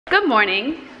Good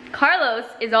morning. Carlos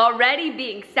is already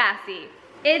being sassy.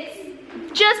 It's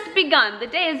just begun. The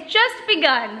day has just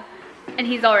begun. And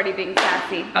he's already being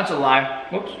sassy. That's a lie.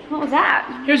 Whoops. What was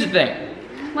that? Here's the thing.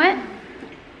 What?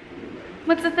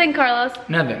 What's the thing, Carlos?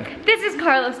 Nothing. This is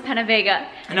Carlos PenaVega.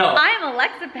 No. I'm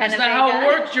Alexa PenaVega. That's not how it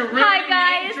works. You're ruining Hi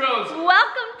guys. the intros.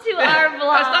 Welcome to our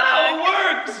vlog. That's not how it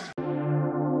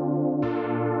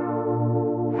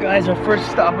works. Guys, our first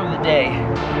stop of the day.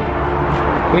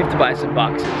 We have to buy some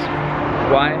boxes.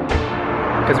 Why?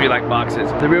 Because we like boxes.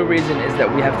 The real reason is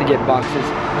that we have to get boxes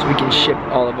so we can ship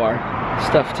all of our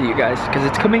stuff to you guys because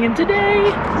it's coming in today.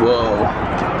 Whoa.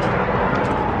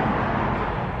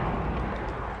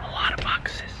 A lot of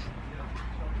boxes.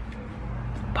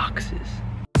 Boxes.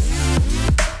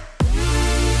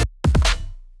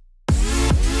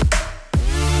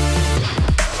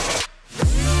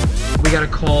 We got a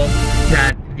call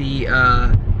that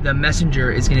the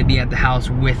messenger is going to be at the house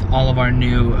with all of our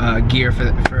new gear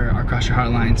for our Cross Your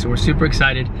Heart line. So we're super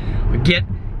excited. We're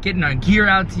getting our gear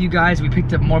out to you guys. We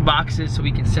picked up more boxes so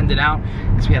we can send it out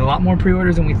because we had a lot more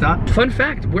pre-orders than we thought. Fun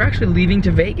fact, we're actually leaving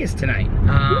to Vegas tonight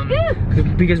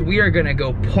because we are gonna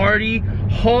go party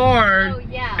hard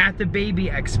at the Baby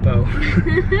Expo.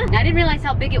 I didn't realize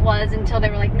how big it was until they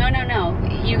were like, no,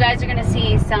 you guys are gonna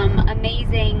see some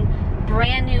amazing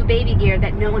brand new baby gear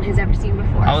that no one has ever seen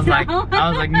before. I was like,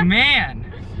 man,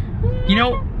 you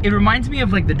know, it reminds me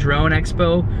of like the drone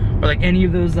expo or like any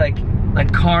of those like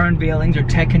car unveilings or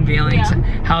tech unveilings,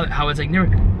 how it's like never,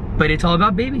 but it's all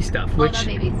about baby stuff, which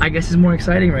I guess is more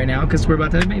exciting right now because we're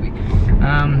about to have a baby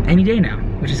any day now,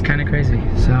 which is kind of crazy.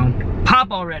 So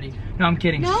pop already. No, I'm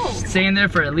kidding. No. Stay in there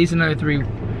for at least another three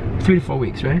to 4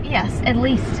 weeks, right? Yes, at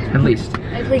least. At least.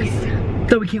 At least.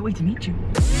 So we can't wait to meet you.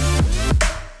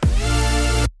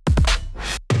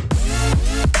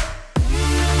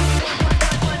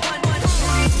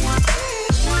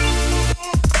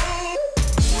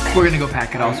 We're gonna go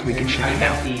pack it all so we can ship it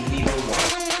now.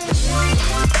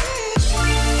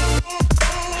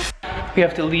 We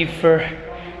have to leave for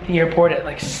the airport at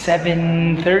like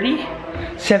 7:30?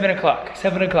 7 o'clock.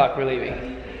 7 o'clock we're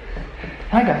leaving.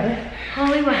 I got it.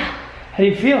 Holy wow. How do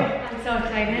you feel? I'm so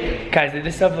excited. Guys,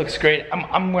 this stuff looks great.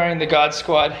 I'm wearing the God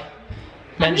Squad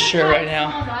men's shirt right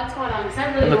now.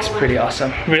 It looks pretty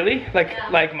awesome. Really?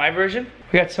 Like my version?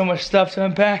 We got so much stuff to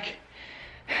unpack.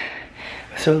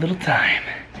 So little time.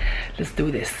 Let's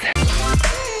do this.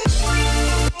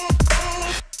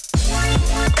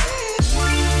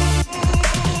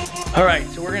 All right,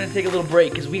 so we're gonna take a little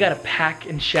break because we gotta pack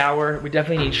and shower. We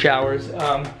definitely need showers.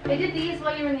 They did these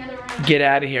while you were in the other room. Get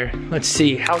out of here. Let's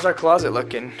see. How's our closet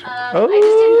looking? I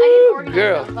didn't organize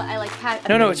girl. them, but I like had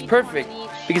No, it's perfect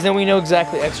because then we know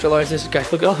exactly extra large. This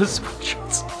guys, look at all this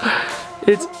sweatshirts.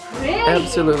 It's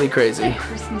absolutely crazy. It's like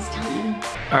Christmas time.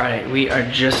 All right, we are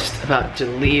just about to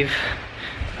leave.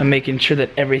 I'm making sure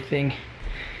that everything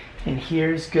in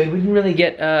here is good. We didn't really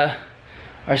get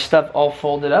our stuff all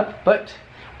folded up, but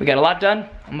we got a lot done.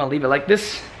 I'm gonna leave it like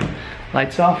this,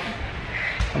 lights off,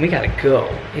 and we gotta go.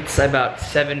 It's about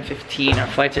 7:15, our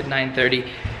flight's at 9:30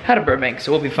 out of Burbank,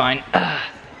 so we'll be fine,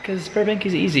 because Burbank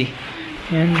is easy.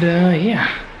 And yeah,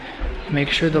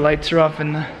 make sure the lights are off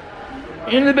in the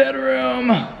bedroom.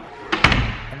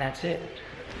 And that's it.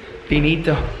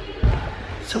 Finito.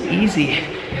 So easy.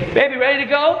 Baby, ready to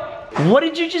go? What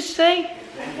did you just say?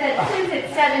 I said, since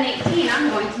it's 7:18, I'm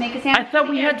going to make a sandwich. I thought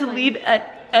we had to leave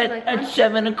at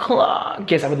 7 o'clock.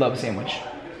 Yes, I would love a sandwich.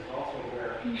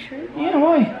 You sure? Yeah,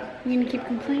 why? You gonna keep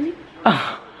complaining?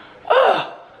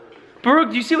 Baruch,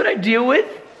 do you see what I deal with?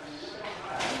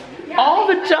 Yeah, all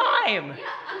the time. Yeah,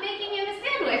 I'm making him a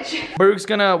sandwich. Baruch's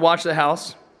gonna watch the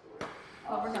house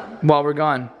while we're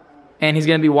gone. And he's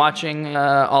gonna be watching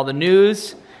all the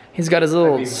news. He's got his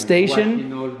little station. You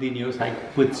know the news like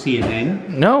with CNN.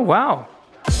 No, wow.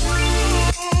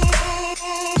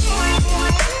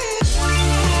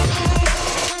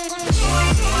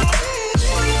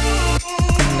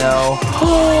 No.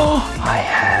 Oh, I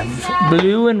have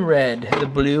blue and red. The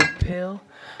blue pill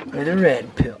or the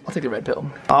red pill. I'll take the red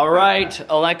pill. All right,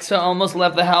 Alexa almost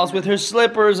left the house with her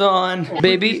slippers on.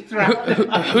 Baby,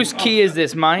 whose key is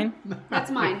this? Mine? That's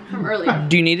mine from earlier.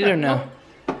 Do you need it or no?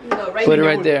 No, right Put it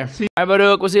right there. Bye,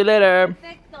 Baruch. We'll see you later.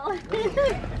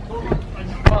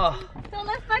 Oh.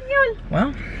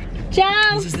 Well,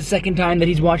 Ciao. this is the second time that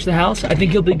he's watched the house. I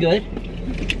think he'll be good.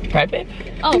 Right, babe?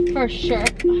 Oh, for sure.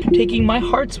 I'm taking my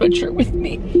heart sweatshirt with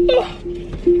me.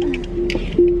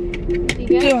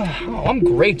 You good? Oh, I'm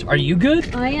great. Are you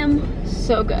good? I am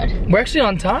so good. We're actually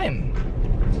on time.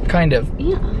 Kind of.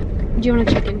 Yeah. Do you want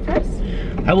to check in first?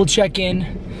 I will check in.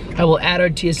 I will add our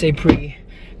TSA pre.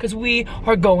 Because we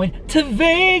are going to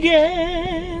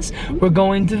Vegas. We're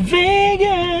going to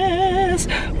Vegas.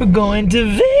 We're going to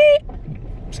Vegas.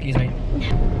 Excuse me.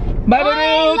 Bye, Baruch.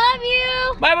 I love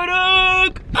you. Bye,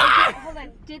 Baruch. Hold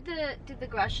on. Did the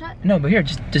garage shut? No, but here,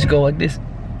 just go like this.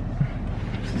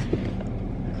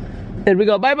 There we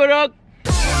go. Bye, Baruch.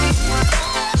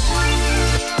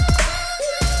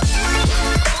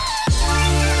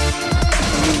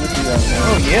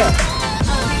 Oh yeah.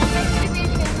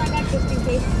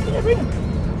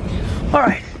 All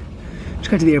right.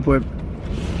 Just got to the airport.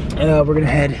 We're gonna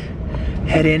head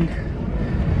in.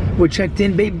 We're checked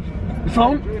in, babe.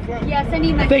 Phone? Yes, I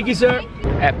need my Thank you, sir. I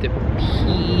have to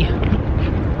pee.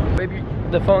 Baby,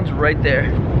 the phone's right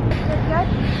there.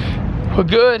 We're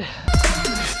good.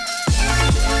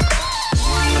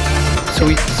 So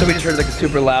we just heard like a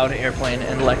super loud airplane,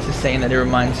 and Lex is saying that it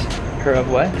reminds her of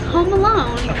what? Home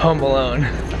Alone. Of Home Alone.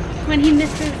 When he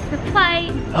misses the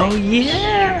flight. Oh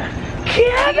yeah!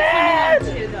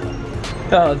 Kevin!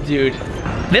 Oh dude.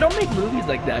 They don't make movies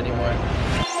like that anymore.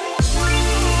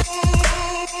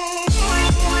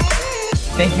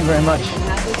 Thank you very much.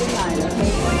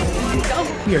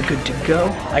 We are good to go.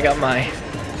 I got my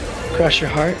Cross Your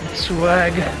Heart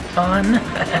swag on.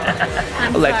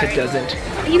 Alexa doesn't.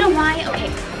 You know why? Okay,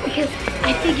 because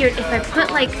I figured if I put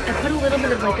a little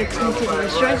bit of like a tinted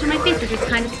moisturizer on my face, which is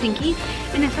kind of stinky,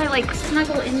 and if I like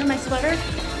snuggle into my sweater,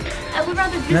 I would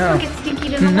rather this one get stinky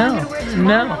than the one I'm gonna wear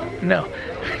tomorrow. No.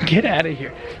 Get out of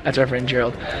here. That's our friend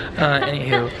Gerald.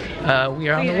 Anywho, we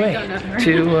are on the way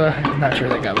to, I'm not sure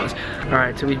who that guy was. All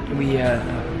right, so we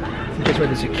just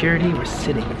went to security. We're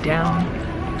sitting down.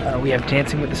 We have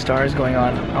Dancing with the Stars going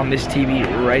on this TV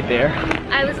right there.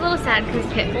 I was a little sad because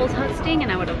Pitbull's hosting,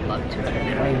 and I would have loved to have been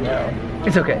there. I know.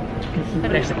 It's okay.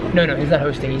 No, he's not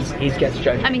hosting. He's guest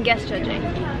judging. I mean guest judging.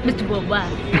 Mr.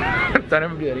 Worldwide. Don't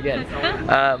ever do that again.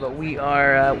 But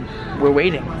we're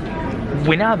waiting.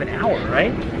 We now have an hour,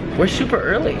 right? We're super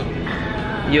early.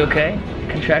 You okay?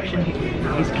 Contraction?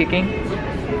 He's kicking?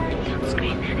 Don't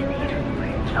scream that in the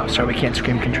airport. Oh, sorry, we can't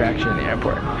scream contraction in the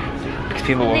airport. Because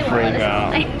people will freak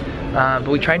out. But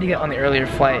we tried to get on the earlier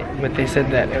flight, but they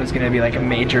said that it was going to be like a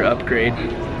major upgrade.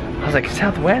 I was like,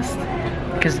 Southwest?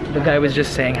 Because the guy was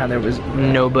just saying how there was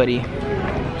nobody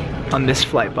on this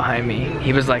flight behind me.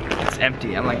 He was like, it's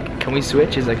empty. I'm like, can we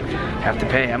switch? He's like, have to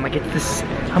pay. I'm like, it's this,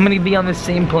 I'm gonna be on the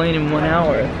same plane in 1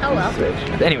 hour. Oh well. Switch.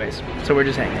 But anyways, so we're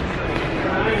just hanging.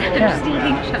 I'm just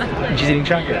eating chocolate. She's eating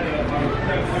chocolate.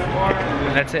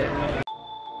 And that's it.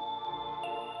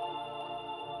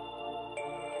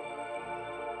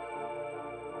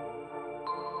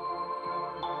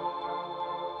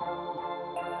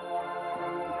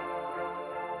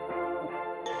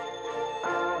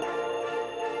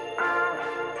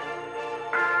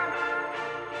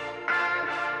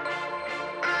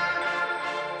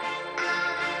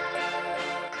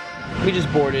 We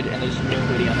just boarded and there's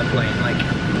nobody on the plane. Like,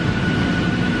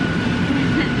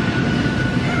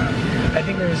 I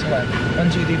think there's what?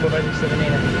 1, 2, 3, 4, 5, 6, 7, 8.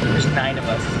 There's 9 of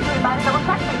us.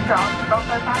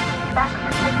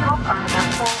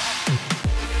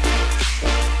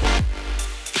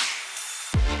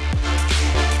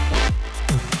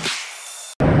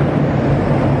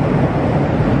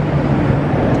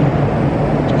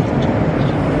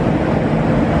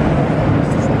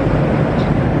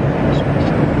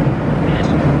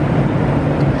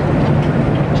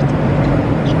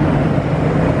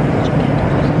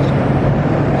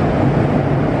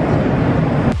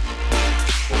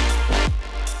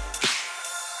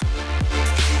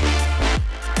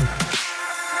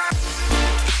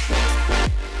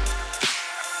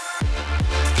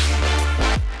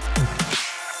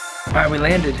 Alright, we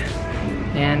landed,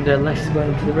 and Lex is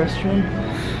going to the restroom.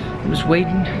 I'm just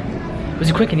waiting. It was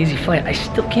a quick and easy flight. I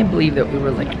still can't believe that we were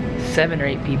like 7 or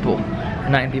 8 people, or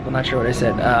 9 people, not sure what I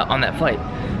said, on that flight,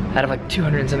 out of like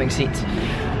 200 and something seats.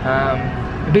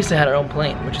 We basically had our own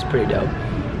plane, which is pretty dope.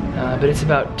 But it's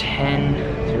about 10,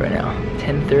 right now,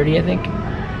 10:30 I think.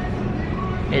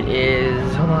 It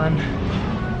is, hold on,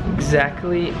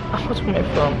 exactly, oh, what's my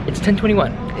phone? It's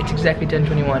 10:21. It's exactly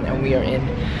 10:21, and we are in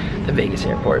the Vegas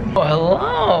airport. Oh,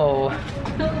 hello.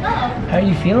 Hello. How are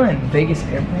you feeling? Vegas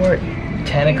airport,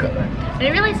 10 o'clock. I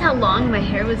didn't realize how long my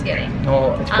hair was getting.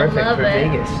 Oh, it's perfect I love for it.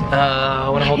 Vegas.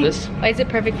 Wanna hold this? Why is it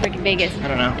perfect for Vegas? I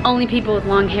don't know. Only people with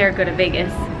long hair go to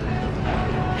Vegas.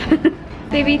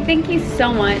 Baby, thank you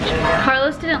so much.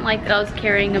 Carlos didn't like that I was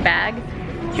carrying a bag.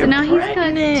 You're so now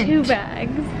pregnant. he's got 2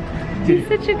 bags. He's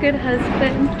such a good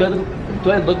husband.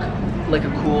 Do I look like a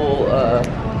cool,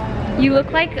 You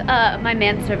look like my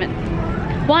manservant.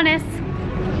 Juanes.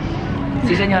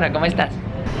 Sí, señora, ¿cómo estás?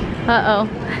 Uh-oh.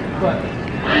 What?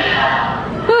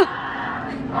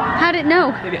 How'd it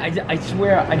know? Baby, I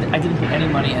swear I didn't put any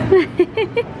money in.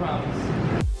 Promise.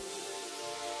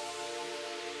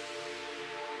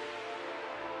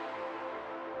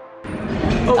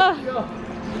 Oh.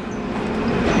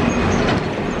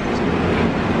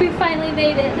 We finally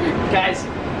made it. Guys,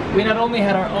 we not only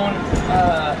had our own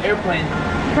airplane,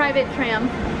 Private tram.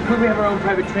 but we have our own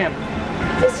private tram.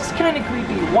 This is kind of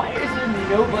creepy. Why is there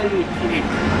nobody?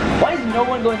 Why is no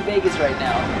one going to Vegas right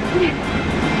now?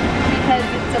 Because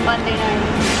it's a Monday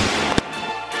night.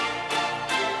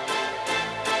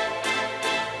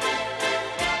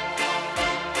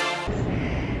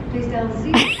 Please don't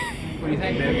see. What do you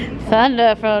think, babe?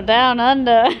 Thunder from down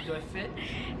under. Do I fit?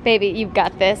 Baby, you've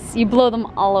got this. You blow them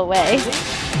all away.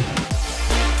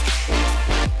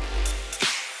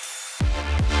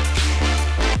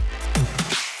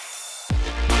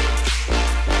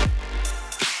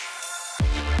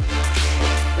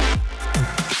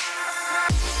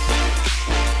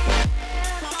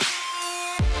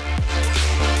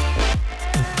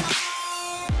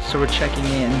 So we're checking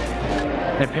in,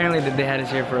 and apparently they had us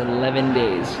here for 11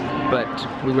 days, but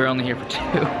we were only here for 2.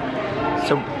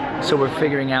 So we're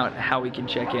figuring out how we can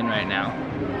check in right now.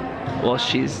 Well,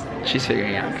 she's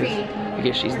figuring out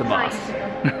because she's the boss.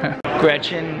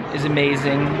 Gretchen is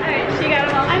amazing. Alright, she got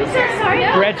them all. I'm so sorry.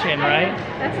 Gretchen, right?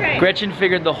 That's right. Gretchen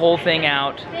figured the whole thing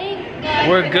out.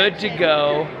 We're good to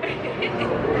go.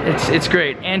 It's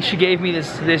great, and she gave me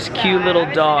this cute little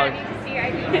dog.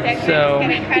 So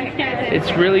it's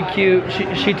really cute.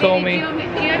 She told me. Do you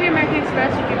have your American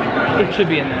Express or do you have your it should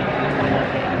be in there.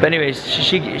 But anyways,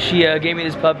 she gave me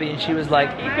this puppy and she was like,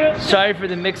 sorry for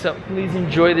the mix-up. Please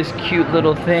enjoy this cute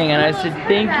little thing. And I said,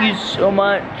 thank you so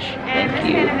much. And Thank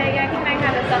Miss you. PenaVega, can I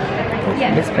have a selfie?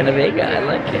 Yes. Miss PenaVega, I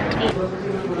like it.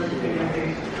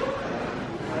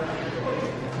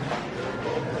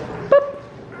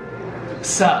 Boop.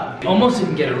 Sup? Almost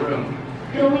didn't get a room.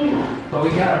 But we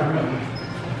got a room.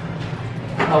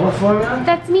 What floor are we on?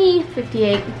 That's me,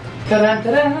 58. Valley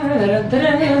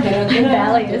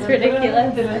is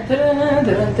ridiculous.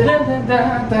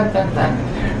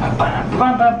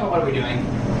 What are we doing?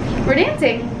 We're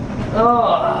dancing.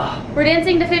 Oh. We're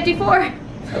dancing to 54.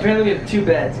 Apparently we have 2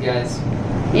 beds, guys.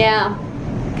 Yeah,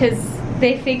 because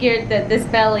they figured that this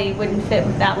belly wouldn't fit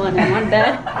with that one in one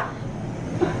bed.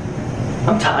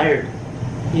 I'm tired.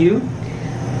 You?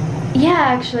 Yeah,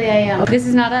 actually I am. This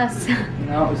is not us.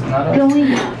 No, it's not us. Go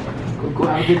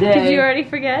have a good day. Did you already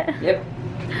forget? Yep.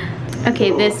 Okay,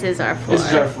 this is our floor. This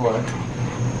is our floor.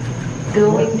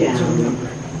 Going down.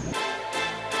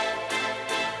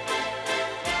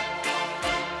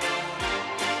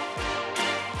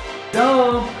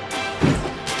 No.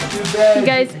 Too bad. You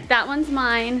guys, that one's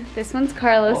mine. This one's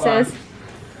Carlos's.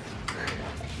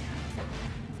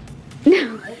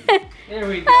 No. There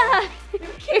we go.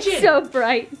 It's so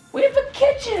bright. We have a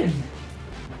kitchen.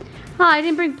 Oh, I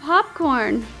didn't bring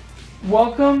popcorn.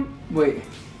 Welcome. Wait.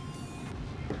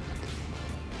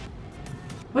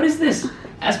 What is this?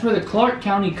 As per the Clark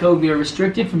County Code, we are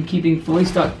restricted from keeping fully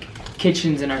stocked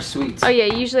kitchens in our suites. Oh yeah,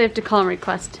 you usually have to call and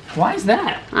request. Why is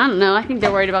that? I don't know. I think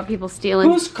they're worried about people stealing.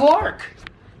 Who's Clark?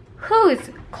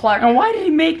 Who's Clark? And why did he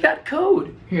make that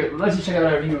code? Here, let's just check out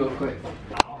our view real quick.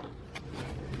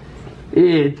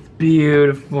 It's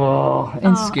beautiful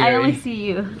and scary. I only see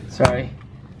you. Sorry.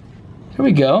 Here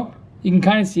we go. You can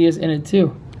kind of see us in it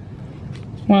too.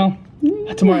 Well,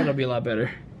 tomorrow it'll be a lot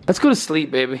better. Let's go to sleep,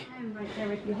 baby. I'm right there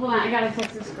with you. Hold on, I gotta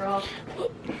text this girl.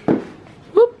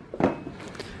 Whoop.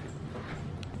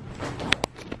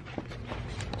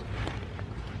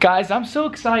 Guys, I'm so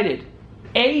excited.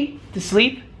 A, to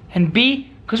sleep, and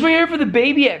B, because we're here for the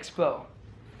Baby Expo.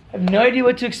 I have no idea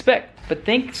what to expect, but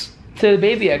thanks to the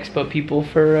Baby Expo people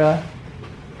for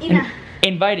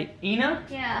inviting. Ina?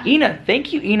 Yeah. Ina,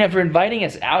 thank you, Ina, for inviting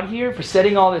us out here, for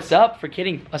setting all this up, for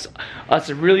getting us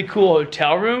a really cool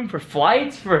hotel room, for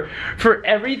flights, for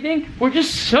everything. We're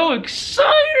just so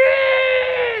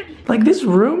excited! Like this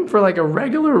room for like a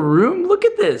regular room? Look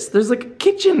at this. There's like a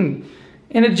kitchen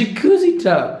and a jacuzzi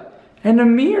tub and a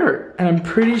mirror. And I'm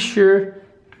pretty sure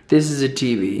this is a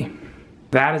TV.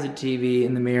 That is a TV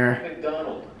in the mirror.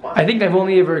 I think I've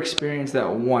only ever experienced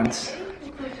that once.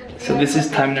 So this is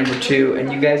time number 2,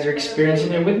 and you guys are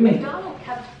experiencing it with me.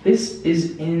 This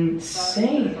is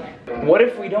insane. What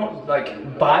if we don't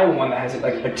like buy one that has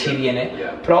like a TV in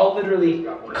it, but I'll literally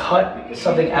cut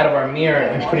something out of our mirror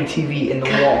and put a TV in the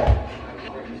wall?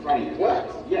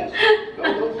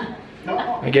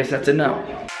 I guess that's a no.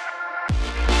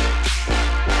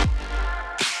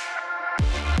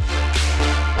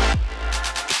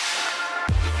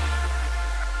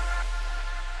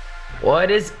 What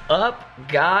is up,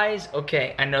 guys?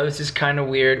 Okay, I know this is kind of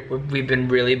weird. We've been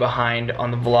really behind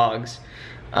on the vlogs.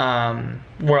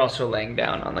 We're also laying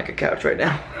down on like a couch right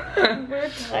now. We're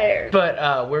tired.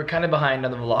 But we're kind of behind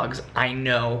on the vlogs. I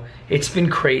know it's been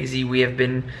crazy. We have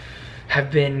been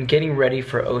getting ready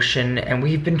for Ocean, and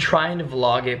we've been trying to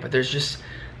vlog it, but there's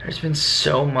been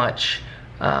so much,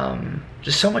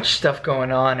 just so much stuff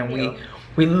going on, and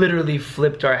we literally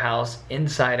flipped our house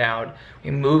inside out. We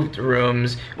moved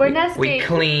rooms. We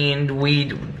cleaned.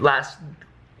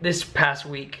 This past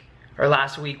week or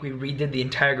last week we redid the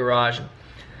entire garage.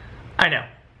 I know,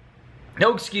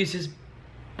 no excuses,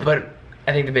 but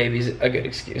I think the baby's a good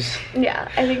excuse. Yeah,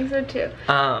 I think so too.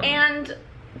 And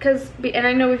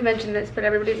I know we've mentioned this, but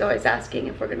everybody's always asking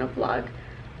if we're gonna vlog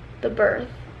the birth.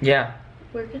 Yeah.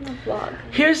 We're gonna vlog.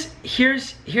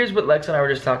 Here's what Lex and I were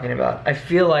just talking about. I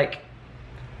feel like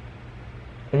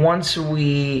once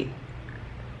we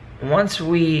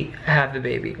have the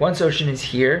baby, once Ocean is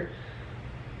here,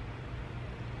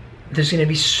 there's gonna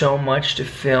be so much to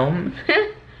film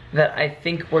that I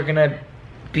think we're gonna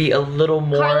be a little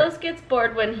more. Carlos gets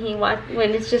bored when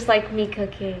it's just like me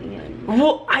cooking. And...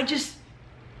 Well,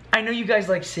 I know you guys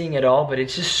like seeing it all, but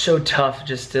it's just so tough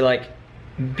just to like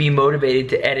be motivated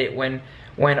to edit when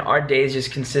our days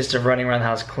just consist of running around the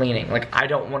house cleaning. Like I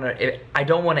don't want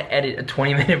to edit a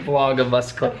 20-minute vlog of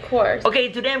us cleaning. Of course. Okay,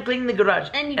 today I'm cleaning the garage,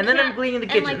 and then I'm cleaning the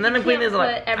kitchen, and then I'm cleaning this.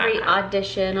 Like every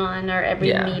audition on or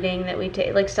every meeting that we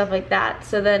take, like stuff like that.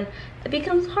 So then it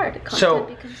becomes hard. Content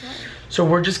becomes hard. So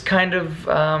we're just kind of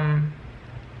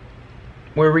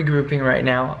we're regrouping right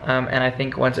now, and I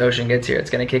think once Ocean gets here, it's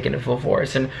gonna kick into full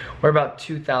force. And we're about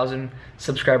 2,000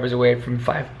 subscribers away from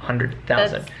 500,000.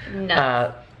 That's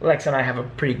nuts. Lex and I have a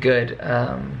pretty good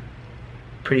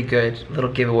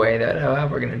little giveaway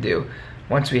that we're gonna do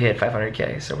once we hit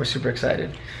 500K. So we're super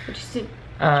excited. Which is soon.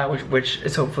 Which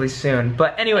is hopefully soon.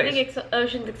 But anyways, I think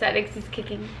Ocean's excited because he's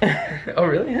kicking. Oh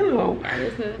really? Hello.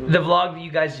 The vlog that you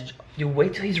guys do.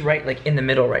 Wait till he's right like in the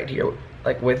middle right here,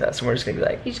 like with us, and we're just gonna be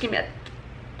like. He's just gonna be like.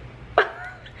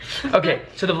 Okay,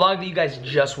 so the vlog that you guys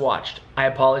just watched, I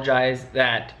apologize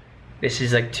that this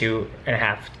is like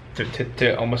 2.5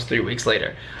 to almost 3 weeks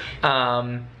later.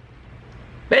 But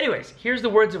anyways, here's the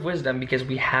words of wisdom, because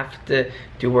we have to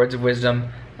do words of wisdom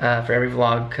for every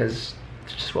vlog, because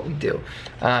it's just what we do.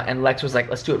 And Lex was like,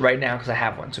 let's do it right now because I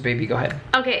have one. So baby, go ahead.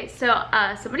 Okay, so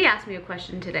somebody asked me a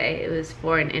question today. It was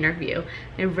for an interview.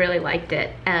 I really liked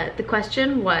it. The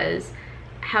question was,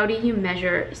 how do you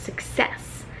measure success?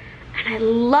 And I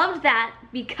love that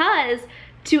because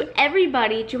to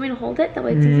everybody, do you want me to hold it? That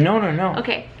way it's easy? No.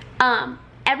 Okay,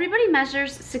 everybody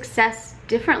measures success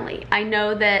differently. I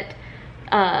know that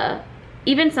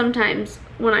even sometimes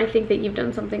when I think that you've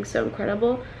done something so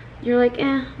incredible, you're like,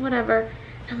 whatever.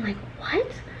 And I'm like, what?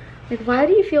 Like, why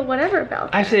do you feel whatever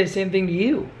about that? I say the same thing to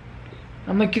you.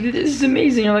 I'm like, this is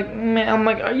amazing. You're like, man, I'm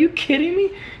like, are you kidding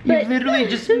me? You literally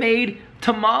just made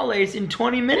tamales in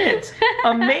 20 minutes.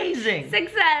 Amazing.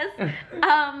 Success.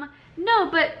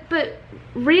 No, but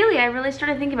really, I really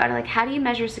started thinking about it, like, how do you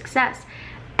measure success?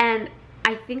 And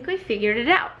I think we figured it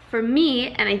out. For me,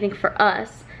 and I think for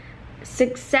us,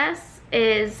 success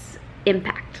is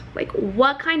impact. Like,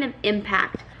 what kind of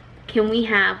impact can we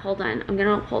have? Hold on, I'm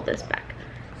gonna hold this back.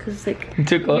 Cause like,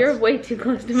 too close? You're way too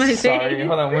close to my face. Sorry,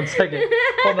 hold on 1 second.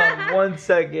 Hold on 1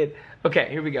 second. Okay,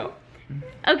 here we go.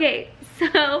 Okay,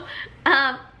 so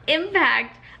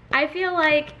impact, I feel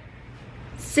like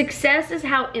success is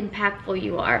how impactful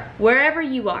you are, wherever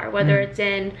you are, whether it's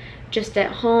in just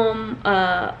at home,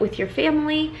 with your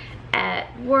family,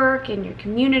 at work, in your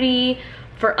community.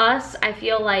 For us, I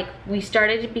feel like we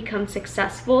started to become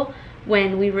successful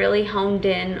when we really honed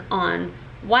in on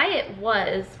why it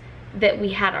was that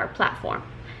we had our platform.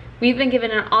 We've been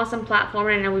given an awesome platform,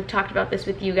 and I know we've talked about this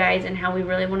with you guys and how we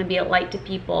really want to be a light to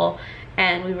people,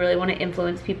 and we really want to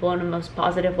influence people in the most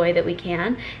positive way that we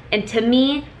can. And to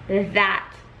me,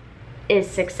 that is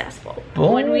successful.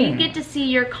 Boom. When we get to see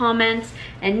your comments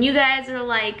and you guys are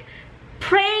like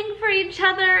praying for each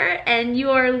other, and you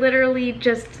are literally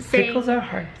just saying, tickles our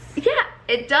hearts. Yeah,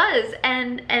 it does.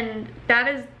 And that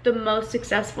is the most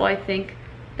successful I think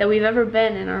that we've ever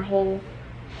been in our whole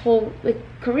like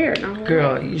career. In our whole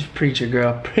girl, life. you just preach it,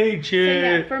 girl. Preach it. So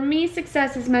yeah, for me,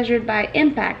 success is measured by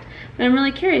impact. But I'm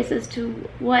really curious as to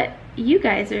what you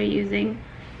guys are using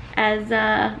as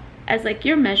like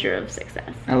your measure of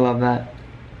success. I love that.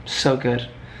 So good.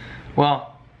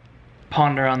 Well,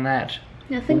 ponder on that.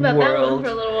 Yeah, think about that one for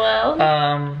a little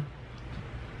while.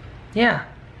 Yeah,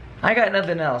 I got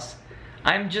nothing else.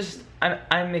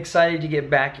 I'm excited to get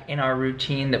back in our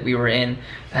routine that we were in.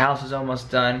 The house is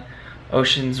almost done.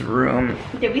 Ocean's room.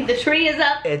 The tree is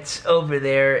up. It's over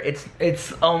there.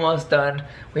 It's almost done.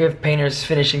 We have painters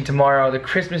finishing tomorrow. The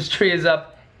Christmas tree is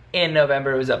up in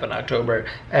November. It was up in October,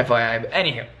 FYI. But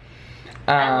anywho,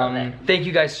 thank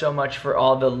you guys so much for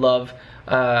all the love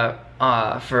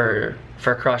for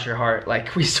Cross Your Heart.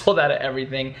 Like, we sold out of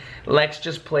everything. Lex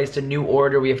just placed a new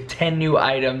order. We have 10 new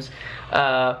items.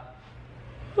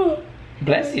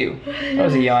 Bless you. That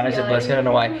was a yawn. I said bless you. I don't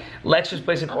know why. Lex just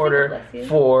placed an order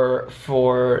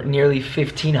for nearly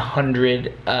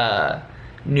 1,500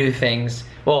 new things.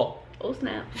 Well, oh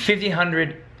snap.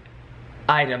 1,500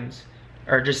 items,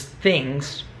 or just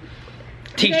things.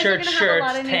 T-shirts,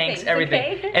 shirts, tanks,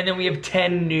 everything. Okay? And then we have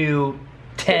 10 new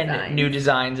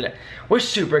designs. We're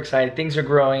super excited. Things are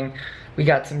growing. We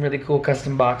got some really cool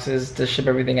custom boxes to ship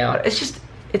everything out.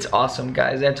 It's awesome,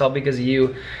 guys. That's all because of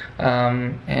you.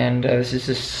 This is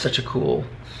just such a cool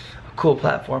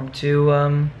platform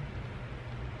to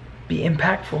be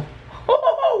impactful.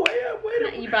 Oh, wait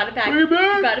up. You brought it back. You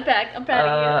brought it back. I'm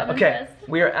proud of you. Okay,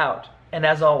 we are out. And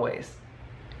as always,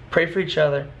 pray for each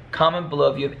other. Comment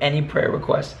below if you have any prayer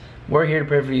requests. We're here to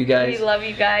pray for you guys. We love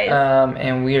you guys.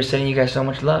 And we are sending you guys so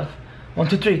much love. 1,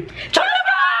 2, 3.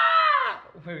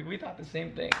 We thought the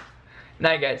same thing.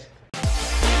 Night, guys.